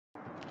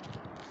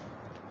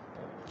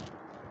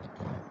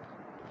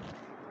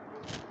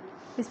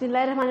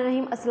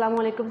बिस्मिल्लाहिर्रहमानिर्रहीम। अस्सलाम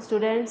वालेकुम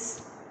students.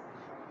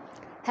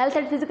 Health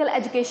and physical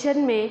education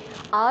में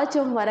आज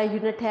जो हमारा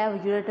यूनिट है वो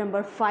यूनिट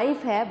नंबर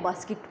 5 है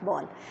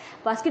बास्केटबॉल।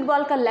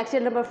 बास्केटबॉल का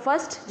लेक्चर नंबर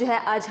 1 जो है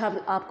आज हम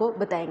आपको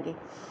बताएंगे।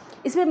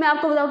 इसमें मैं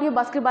आपको बताऊंगी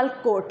बास्केटबॉल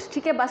कोर्ट,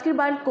 ठीक है।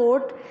 बास्केटबॉल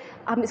कोर्ट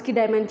हम इसकी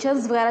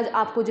डायमेंशंस वगैरह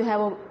आपको जो है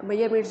वो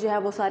मेजरमेंट्स जो है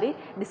वो सारी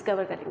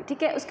डिस्कवर करेंगे,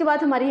 ठीक है। उसके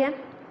बाद हमारी है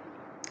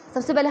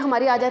सबसे पहले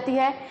हमारी आ जाती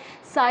है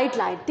साइड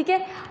लाइन, ठीक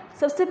है।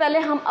 सबसे पहले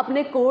हम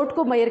अपने कोर्ट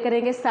को मेजर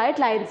करेंगे साइड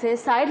लाइन से।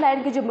 साइड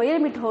लाइन की जो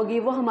मेजरमेंट होगी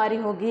वो हमारी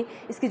होगी,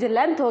 इसकी जो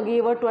लेंथ होगी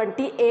वो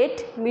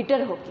 28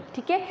 मीटर होगी,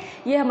 ठीक है।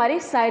 ये हमारी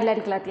साइड लाइन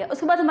कहलाती है।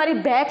 उसके बाद हमारी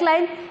बैक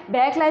लाइन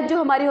जो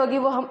हमारी होगी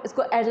वो हम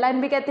इसको एड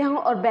लाइन भी कहते हैं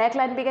और बैक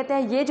लाइन भी कहते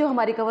हैं। ये जो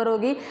हमारी कवर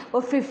होगी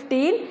वो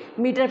 15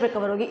 मीटर पर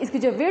कवर होगी। इसकी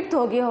जो विड्थ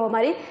होगी वो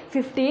हमारी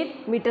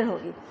 15 मीटर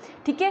होगी,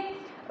 ठीक है।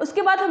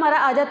 उसके बाद हमारा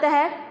आ जाता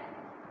है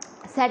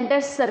सेंटर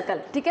सर्कल,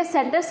 ठीक है।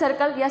 सेंटर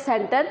सर्कल या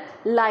सेंटर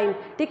लाइन,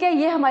 ठीक है।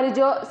 ये हमारी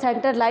जो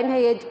सेंटर लाइन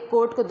है ये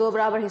कोर्ट को 2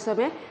 बराबर हिस्सों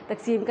में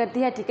तकसीम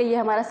करती है, ठीक है। ये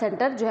हमारा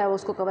सेंटर जो है वो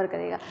उसको कवर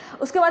करेगा।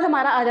 उसके बाद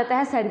हमारा आ जाता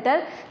है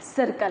सेंटर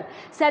सर्कल।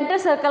 सेंटर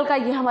सर्कल का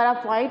ये हमारा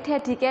पॉइंट है,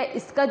 ठीक है।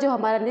 इसका जो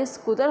हमारा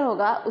निस्फ कुतर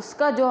होगा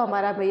उसका जो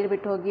हमारा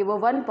मेजरमेंट होगी वो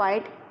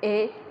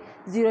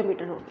 1.80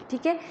 मीटर होगी,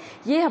 ठीक है।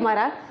 ये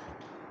हमारा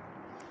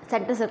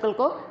सेंटर सर्कल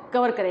को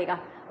कवर करेगा।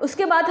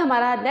 उसके बाद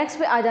हमारा नेक्स्ट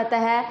पे आ जाता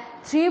है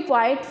 3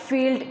 पॉइंट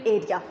फील्ड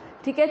एरिया,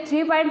 ठीक है।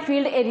 3 पॉइंट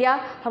फील्ड एरिया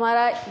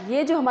हमारा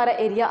ये जो हमारा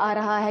एरिया आ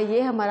रहा है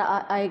ये हमारा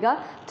आएगा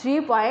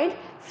 3 पॉइंट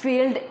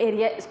फील्ड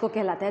एरिया, इसको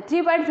कहलाता है।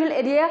 3 पॉइंट फील्ड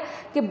एरिया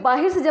के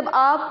बाहर से जब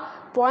आप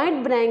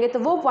पॉइंट बनाएंगे तो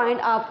वो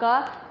पॉइंट आपका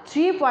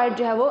 3 पॉइंट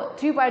जो है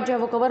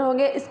वो कवर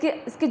होंगे।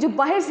 इसके जो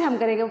बाहर से हम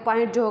करेंगे वो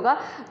पॉइंट जो होगा,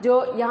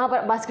 जो यहाँ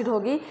पर बास्केट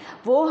होगी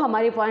वो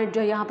हमारी पॉइंट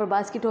जो यहाँ पर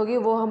बास्केट होगी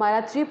वो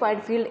हमारा 3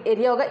 पॉइंट फील्ड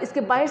एरिया होगा।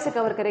 इसके बाहर से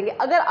कवर करेंगे।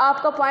 अगर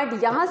आपका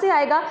पॉइंट यहाँ से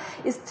आएगा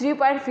इस 3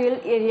 पॉइंट फील्ड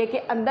एरिया के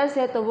अंदर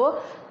से तो वो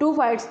 2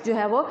 पॉइंट्स जो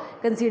है वो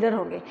कंसीडर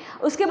होंगे।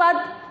 उसके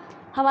बाद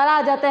हमारा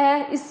आ जाता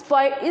है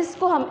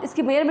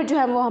इसकी मेजरमेंट जो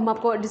है वो हम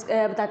आपको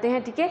बताते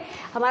हैं, ठीक है।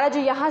 हमारा जो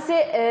यहाँ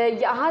से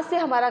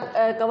हमारा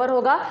कवर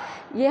होगा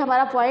ये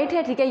हमारा पॉइंट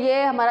है, ठीक है।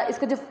 ये हमारा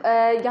इसका जो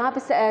यहाँ पे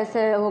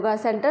होगा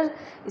सेंटर,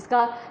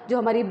 इसका जो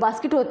हमारी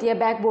बास्केट होती है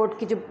बैकबोर्ड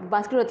की जो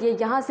बास्केट होती है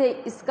यहाँ से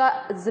इसका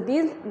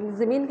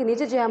ज़मीन के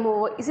नीचे जो है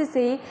वो इसी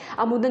से ही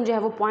अमूदन जो है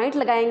वो पॉइंट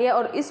लगाएंगे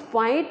और इस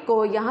पॉइंट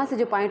को यहाँ से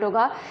जो पॉइंट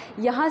होगा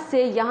यहाँ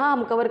से यहाँ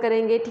हम कवर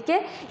करेंगे, ठीक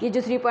है। ये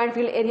जो 3 पॉइंट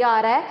फील्ड एरिया आ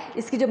रहा है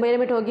इसकी जो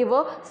मेजरमेंट होगी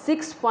वो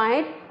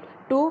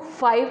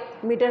 6.25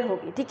 मीटर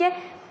होगी, ठीक है।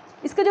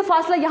 इसका जो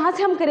फासला यहाँ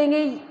से हम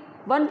करेंगे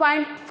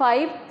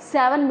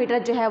 1.57 मीटर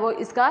जो है वो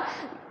इसका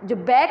जो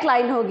बैक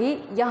लाइन होगी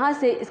यहाँ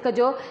से इसका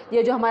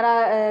ये जो हमारा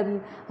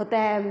होता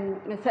है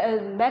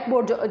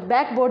बैकबोर्ड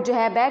जो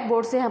है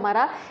बैकबोर्ड से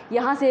हमारा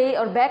यहाँ से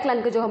और बैक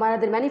लाइन का जो हमारा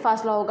दरमियानी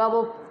फासला होगा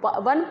वो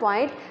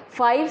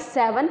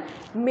 1.57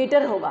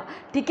 मीटर होगा,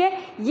 ठीक है।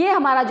 ये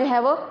हमारा जो है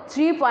वो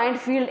 3 पॉइंट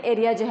फील्ड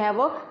एरिया जो है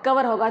वो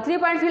कवर होगा। 3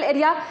 पॉइंट फील्ड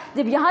एरिया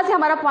जब यहाँ से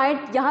हमारा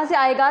पॉइंट यहाँ से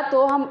आएगा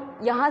तो हम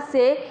यहाँ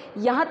से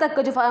यहाँ तक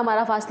का जो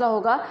हमारा फासला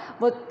होगा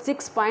वो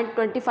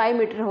 6.25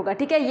 मीटर होगा,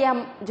 ठीक है। ये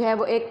हम जो है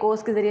वो एक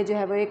कोस के ज़रिए जो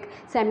है वो एक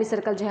सेमी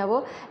सर्कल जो है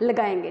वो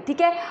लगाएंगे,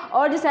 ठीक है।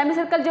 और जो सेमी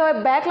सर्कल जो है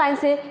बैक लाइन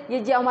से ये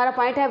जो हमारा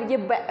पॉइंट है ये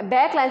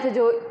बैक लाइन से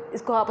जो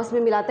इसको आपस में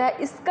मिलाता है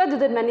इसका जो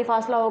दरमियानी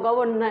फासला होगा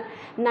वो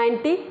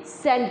 90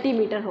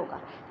 सेंटीमीटर होगा,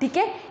 ठीक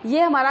है।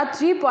 ये हमारा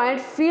 3 पॉइंट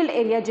फील्ड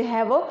एरिया जो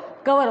है वो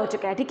कवर हो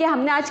चुका है, ठीक है।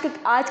 हमने आज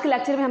के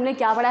लेक्चर में हमने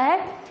क्या पढ़ा है,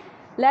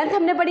 लेंथ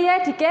हमने पढ़ी है,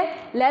 ठीक है।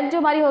 लेंथ जो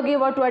हमारी होगी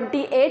वो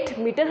 28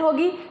 मीटर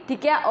होगी,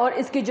 ठीक है। और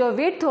इसकी जो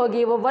विड्थ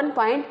होगी वो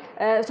 15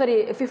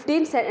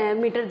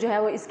 मीटर जो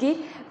है वो इसकी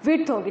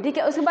विड्थ होगी, ठीक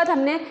है। उसके बाद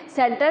हमने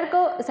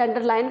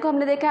सेंटर लाइन को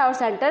हमने देखा है और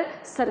सेंटर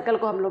सर्कल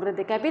को हम लोगों ने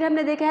देखा है। फिर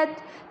हमने देखा है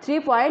 3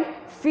 पॉइंट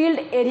फील्ड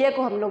एरिया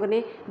को हम लोगों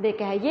ने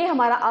देखा है। ये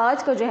हमारा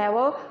आज का जो है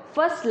वो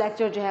फर्स्ट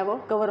लेक्चर जो है वो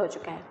कवर हो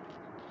चुका है।